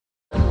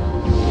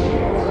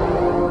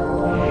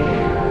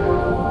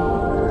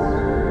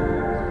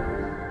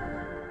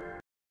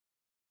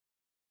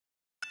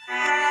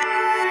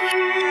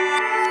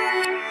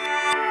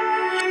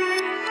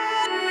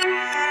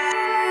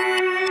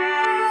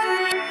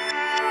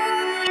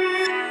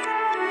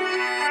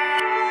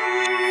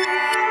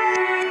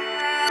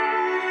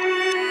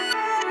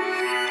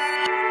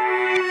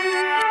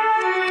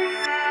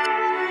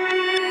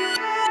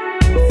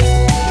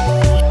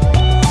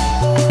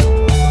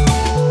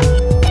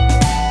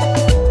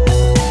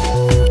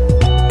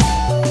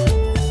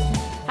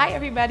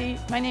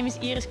name is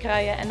Iris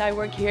Kraaien and I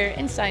work here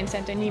in Science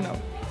Center NEMO.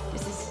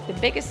 This is the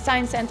biggest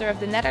science center of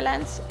the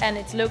Netherlands and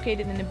it's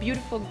located in a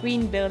beautiful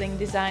green building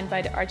designed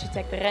by the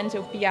architect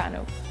Renzo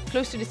Piano,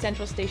 close to the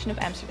central station of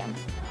Amsterdam.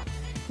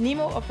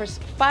 NEMO offers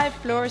 5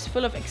 floors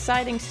full of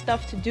exciting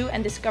stuff to do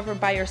and discover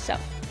by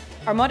yourself.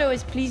 Our motto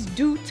is please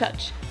do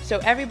touch, so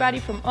everybody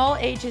from all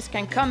ages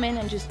can come in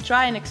and just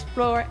try and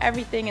explore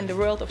everything in the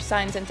world of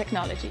science and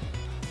technology.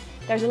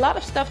 There's a lot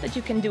of stuff that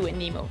you can do in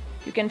NEMO.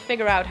 You can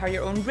figure out how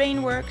your own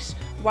brain works,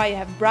 why you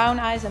have brown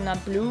eyes and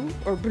not blue,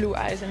 or blue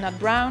eyes and not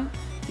brown.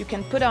 You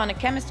can put on a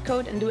chemist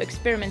coat and do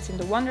experiments in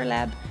the Wonder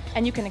Lab,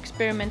 and you can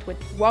experiment with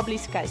wobbly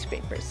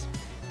skyscrapers.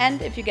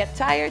 And if you get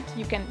tired,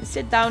 you can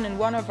sit down in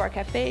one of our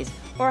cafes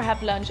or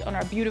have lunch on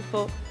our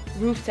beautiful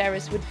roof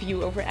terrace with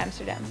view over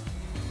Amsterdam.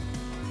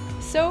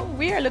 So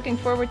we are looking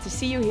forward to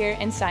see you here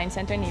in Science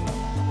Center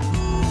NEMO.